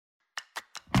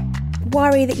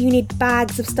worry that you need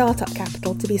bags of startup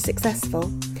capital to be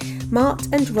successful? Mart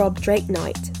and Rob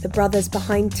Drake-Knight, the brothers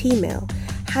behind T-Mill,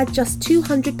 had just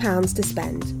 £200 to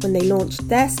spend when they launched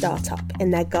their startup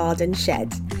in their garden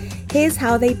shed. Here's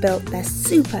how they built their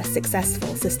super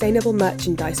successful sustainable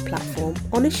merchandise platform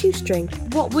on a shoestring.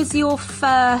 What was your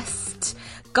first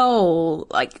goal?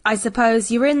 Like, I suppose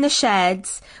you were in the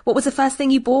sheds. What was the first thing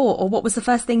you bought, or what was the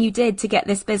first thing you did to get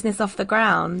this business off the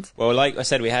ground? Well, like I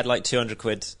said, we had like 200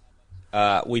 quid.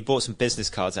 We bought some business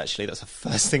cards, actually. That's the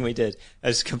first thing we did. It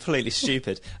was completely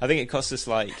stupid. I think it cost us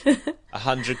like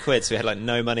 100 quid, so we had like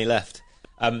no money left.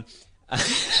 I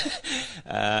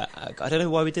don't know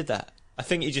why we did that. I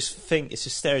think you just think it's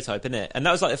just stereotype, isn't it? And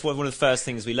that was like one of the first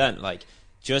things we learnt. Like,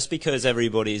 just because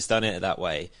everybody's done it that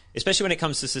way, especially when it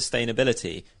comes to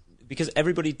sustainability, because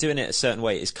everybody doing it a certain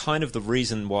way is kind of the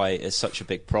reason why it's such a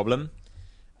big problem.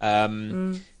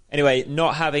 Anyway,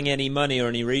 not having any money or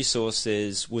any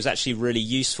resources was actually really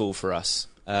useful for us.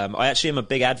 I actually am a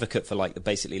big advocate for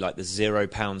basically the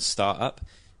 £0 startup,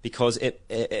 because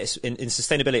it's in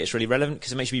sustainability it's really relevant,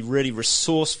 because it makes you be really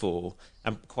resourceful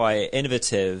and quite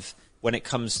innovative when it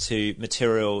comes to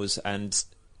materials and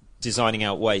designing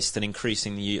out waste and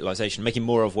increasing the utilisation, making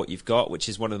more of what you've got, which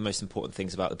is one of the most important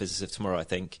things about the business of tomorrow, I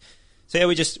think. So yeah,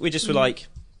 we just were like,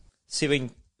 see if we can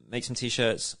make some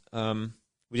t-shirts. We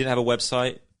didn't have a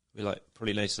website. We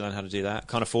probably need to learn how to do that.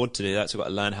 Can't afford to do that, so we've got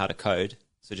to learn how to code.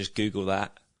 So just Google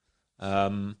that.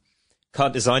 Can't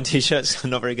design t-shirts.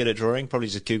 I'm not very good at drawing. Probably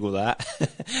just Google that.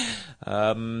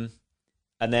 And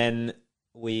then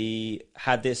we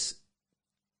had this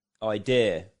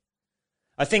idea,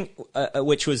 I think,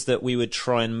 which was that we would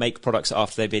try and make products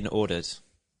after they've been ordered.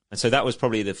 And so that was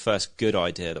probably the first good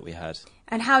idea that we had.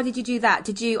 And how did you do that?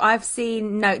 I've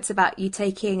seen notes about you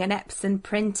taking an Epson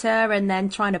printer and then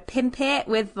trying to pimp it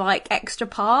with extra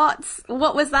parts.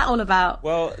 What was that all about?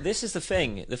 Well, this is the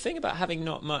thing. The thing about having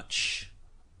not much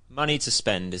money to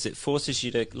spend is it forces you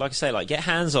to, like I say, get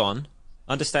hands-on,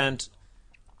 understand,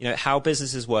 how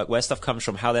businesses work, where stuff comes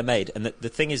from, how they're made. And the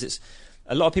thing is, it's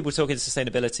a lot of people talking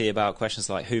sustainability about questions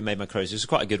like who made my clothes. It was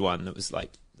quite a good one.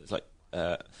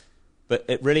 But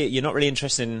it really, you're not really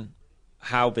interested in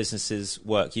how businesses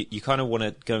work. You kind of want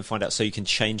to go and find out so you can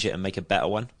change it and make a better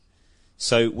one.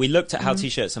 So we looked at how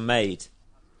t-shirts are made,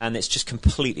 and it's just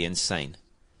completely insane.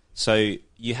 So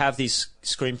you have these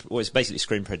it's basically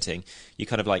screen printing. You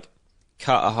kind of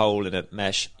cut a hole in a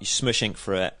mesh, you smush ink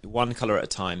through it, one colour at a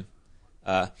time.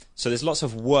 So there's lots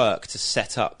of work to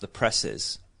set up the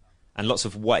presses, and lots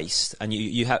of waste, and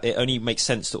it only makes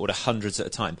sense to order hundreds at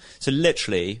a time. So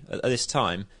literally, at this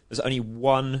time, there's only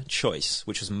one choice,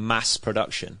 which was mass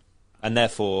production, and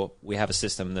therefore we have a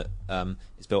system that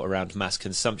is built around mass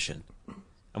consumption.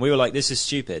 And we were like, this is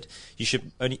stupid. You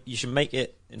should be able to make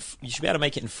it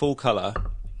in full color,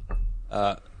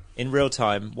 in real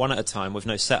time, one at a time, with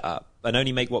no setup, and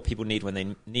only make what people need when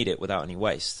they need it without any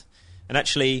waste. And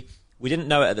actually, we didn't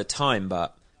know it at the time,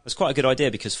 but it was quite a good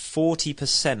idea, because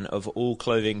 40% of all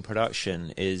clothing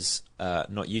production is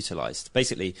not utilised.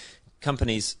 Basically,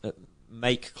 companies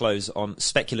make clothes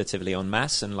speculatively on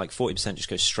mass, and 40% just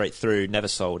goes straight through, never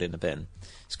sold, in the bin.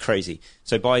 It's crazy.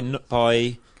 So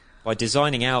by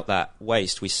designing out that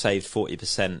waste, we saved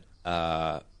 40%.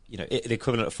 The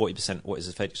equivalent of 40% what is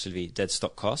effectively dead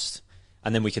stock cost,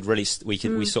 and then we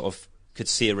sort of could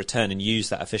see a return and use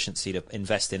that efficiency to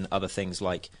invest in other things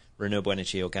like renewable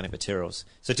energy, organic materials.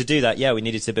 So to do that, we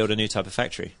needed to build a new type of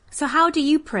factory. So how do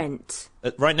you print?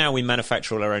 Right now, we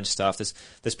manufacture all our own stuff.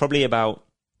 There's probably about,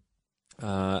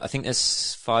 I think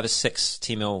there's 5 or 6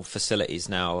 T-Mill facilities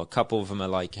now. A couple of them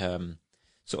are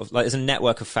there's a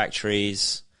network of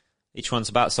factories. Each one's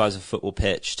about the size of a football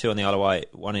pitch. 2 on the Isle of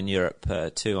Wight, 1 in Europe,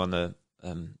 2 on the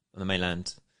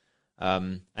mainland.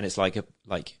 And it's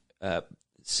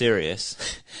serious.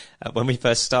 When we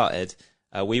first started,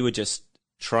 we were just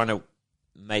trying to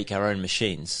make our own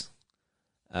machines.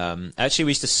 Actually,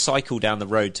 we used to cycle down the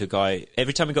road to a guy.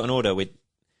 Every time we got an order, we'd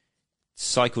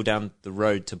cycle down the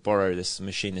road to borrow this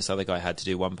machine this other guy had to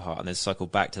do one part, and then cycle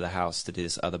back to the house to do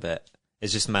this other bit.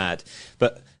 It's just mad.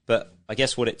 But I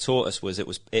guess what it taught us was it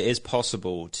is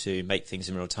possible to make things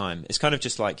in real time. It's kind of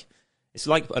just it's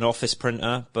like an office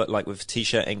printer, but with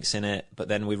t-shirt inks in it. But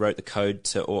then we wrote the code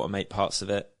to automate parts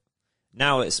of it.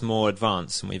 Now it's more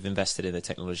advanced, and we've invested in the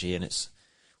technology, and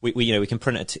we can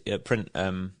print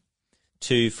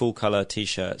 2 full color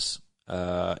t-shirts,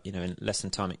 in less than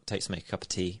time it takes to make a cup of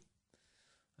tea.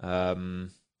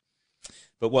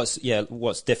 But what's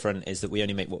different is that we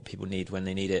only make what people need when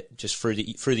they need it, just through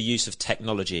the use of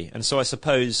technology. And so I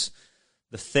suppose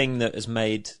the thing that has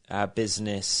made our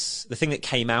business, the thing that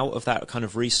came out of that kind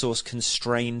of resource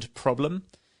constrained problem,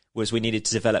 was we needed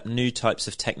to develop new types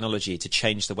of technology to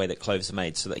change the way that clothes are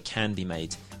made so that they can be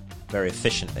made very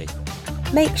efficiently.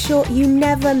 Make sure you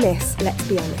never miss Let's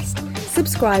Be Honest.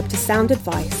 Subscribe to Sound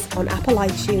Advice on Apple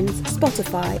iTunes,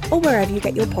 Spotify, or wherever you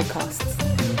get your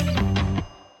podcasts.